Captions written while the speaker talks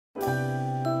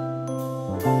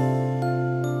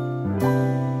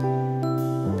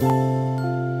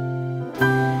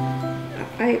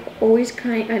always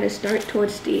kind of start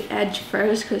towards the edge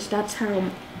first because that's how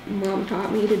Mom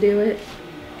taught me to do it.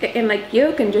 And like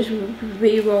you can just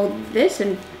re-roll this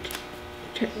and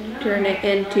turn it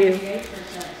into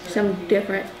some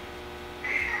different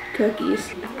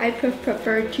cookies. I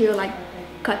prefer to like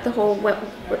cut the hole when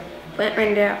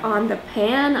they're on the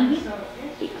pan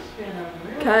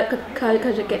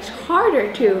because it gets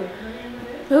harder to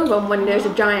move them when there's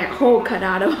a giant hole cut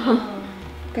out of them.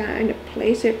 Kind of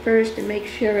place it first and make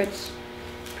sure it's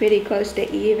pretty close to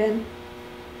even.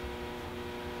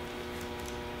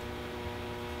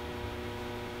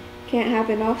 Can't have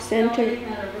an off-center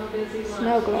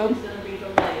snow globe.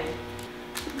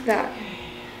 The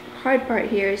hard part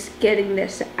here is getting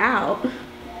this out.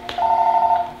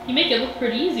 You make it look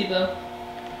pretty easy though.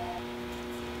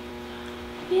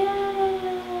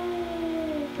 Yay!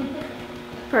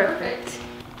 Perfect.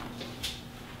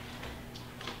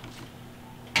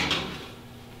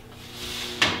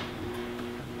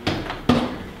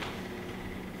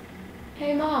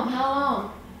 Hey Mom, how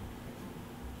long?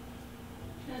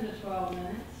 10 to 12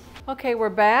 minutes. Okay, we're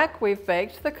back. We've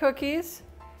baked the cookies.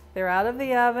 They're out of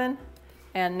the oven.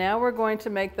 And now we're going to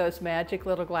make those magic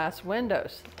little glass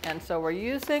windows. And so we're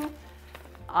using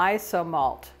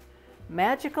isomalt,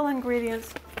 magical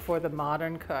ingredients for the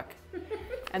modern cook.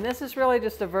 And this is really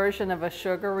just a version of a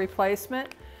sugar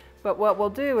replacement. But what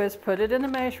we'll do is put it in a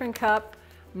measuring cup,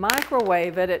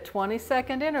 microwave it at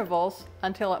 20-second intervals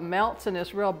until it melts and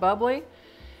is real bubbly.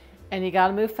 And you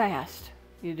gotta move fast.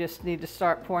 You just need to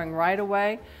start pouring right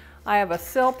away. I have a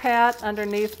Silpat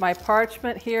underneath my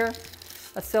parchment here,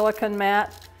 a silicone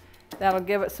mat. That'll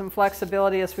give it some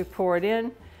flexibility as we pour it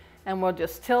in, and we'll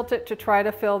just tilt it to try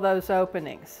to fill those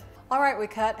openings. All right, we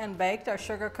cut and baked our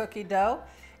sugar cookie dough,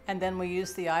 and then we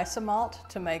used the isomalt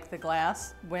to make the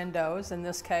glass windows, in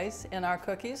this case, in our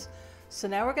cookies. So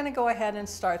now we're gonna go ahead and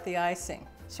start the icing.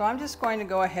 So I'm just going to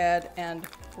go ahead and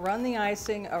run the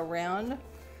icing around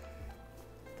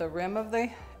the rim of the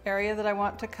area that I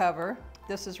want to cover.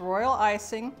 This is royal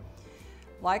icing.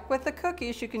 Like with the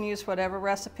cookies, you can use whatever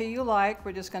recipe you like.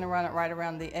 We're just going to run it right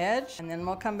around the edge, and then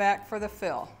we'll come back for the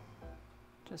fill.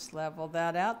 Just level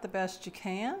that out the best you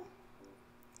can.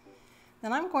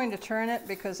 Then I'm going to turn it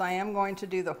because I am going to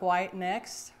do the white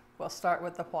next. We'll start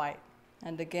with the white.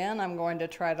 And again, I'm going to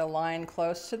try to line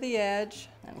close to the edge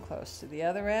and close to the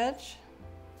other edge,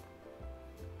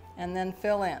 and then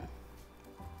fill in.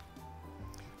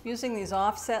 Using these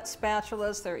offset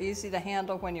spatulas, they're easy to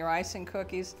handle when you're icing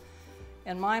cookies.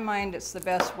 In my mind, it's the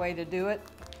best way to do it.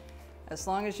 As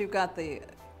long as you've got the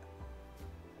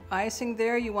icing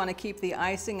there, you want to keep the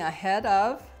icing ahead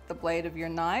of the blade of your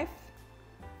knife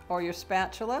or your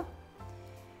spatula.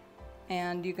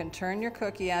 And you can turn your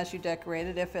cookie as you decorate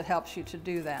it if it helps you to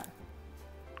do that.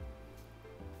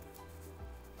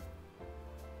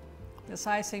 This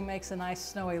icing makes a nice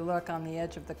snowy look on the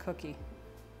edge of the cookie.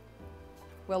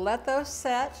 We'll let those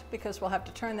set because we'll have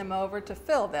to turn them over to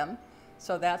fill them.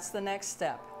 So that's the next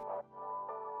step.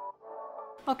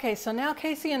 Okay, so now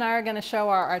Casey and I are going to show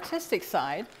our artistic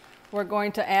side. We're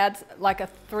going to add like a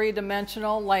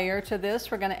three-dimensional layer to this.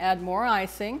 We're going to add more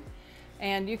icing.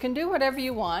 And you can do whatever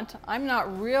you want. I'm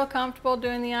not real comfortable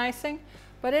doing the icing,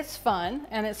 but it's fun,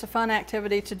 and it's a fun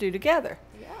activity to do together.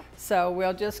 Yeah. So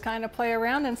we'll just kind of play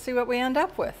around and see what we end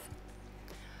up with.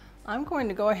 I'm going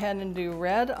to go ahead and do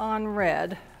red on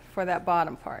red for that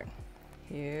bottom part.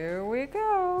 Here we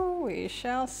go, we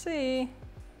shall see.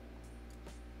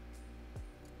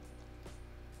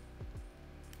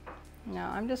 Now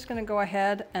I'm just going to go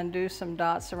ahead and do some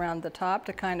dots around the top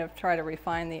to kind of try to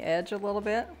refine the edge a little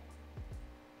bit.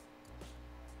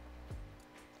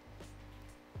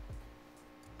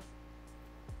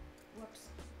 Whoops.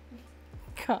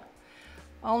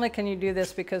 Only can you do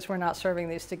this because we're not serving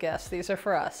these to guests. These are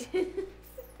for us.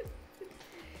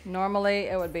 Normally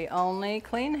it would be only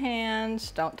clean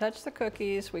hands, don't touch the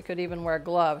cookies. We could even wear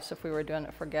gloves if we were doing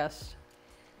it for guests.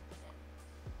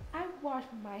 I washed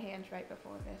my hands right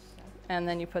before this. So. And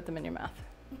then you put them in your mouth.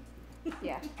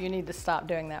 Yeah. You need to stop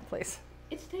doing that, please.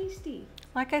 It's tasty.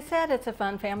 Like I said, it's a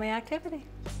fun family activity.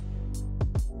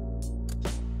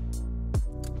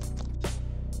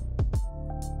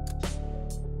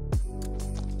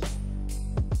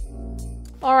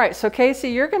 All right, so Casey,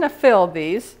 you're going to fill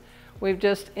these. We've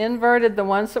just inverted the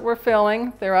ones that we're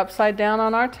filling. They're upside down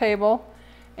on our table.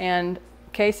 And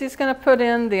Casey's going to put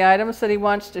in the items that he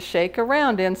wants to shake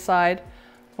around inside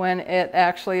when it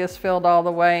actually is filled all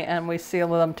the way and we seal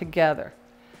them together.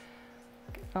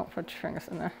 Don't put your fingers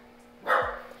in there.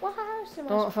 Well,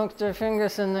 Don't put your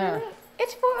fingers in there.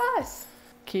 It's for us.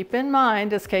 keep in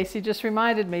mind, as Casey just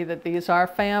reminded me, that these are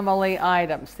family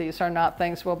items. These are not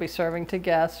things we'll be serving to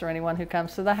guests or anyone who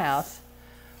comes to the house.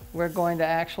 We're going to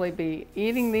actually be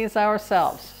eating these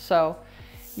ourselves. So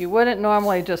you wouldn't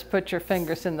normally just put your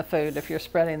fingers in the food if you're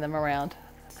spreading them around.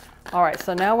 All right,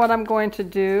 so now what I'm going to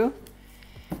do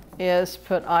is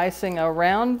put icing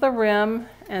around the rim,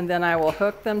 and then I will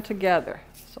hook them together.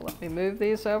 So let me move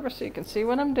these over so you can see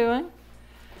what I'm doing.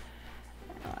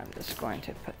 I'm just going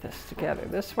to put this together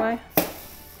this way.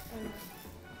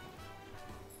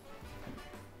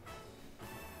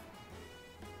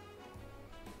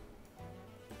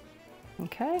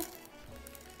 Okay.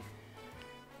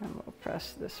 And we'll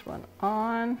press this one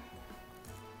on.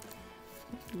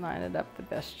 Line it up the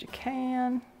best you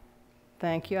can.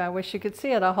 Thank you. I wish you could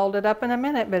see it. I'll hold it up in a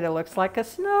minute, but it looks like a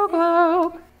snow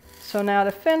globe. So now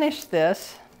to finish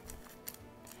this,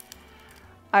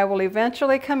 I will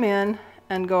eventually come in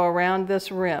and go around this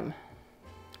rim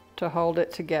to hold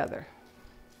it together.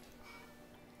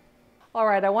 All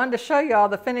right, I wanted to show you all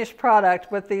the finished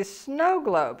product with these snow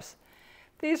globes.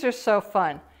 These are so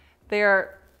fun.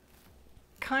 They're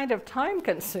kind of time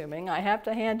consuming. I have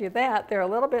to hand you that. They're a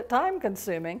little bit time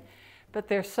consuming, but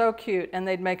they're so cute and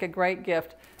they'd make a great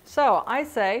gift. So I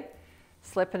say,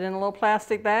 slip it in a little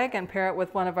plastic bag and pair it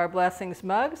with one of our Blessings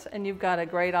mugs, and you've got a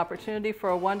great opportunity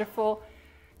for a wonderful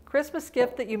Christmas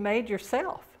gift that you made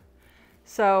yourself.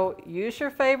 So use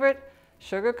your favorite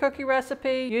sugar cookie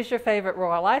recipe, use your favorite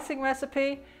royal icing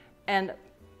recipe, and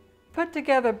put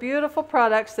together beautiful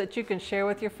products that you can share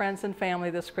with your friends and family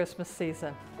this Christmas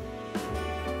season.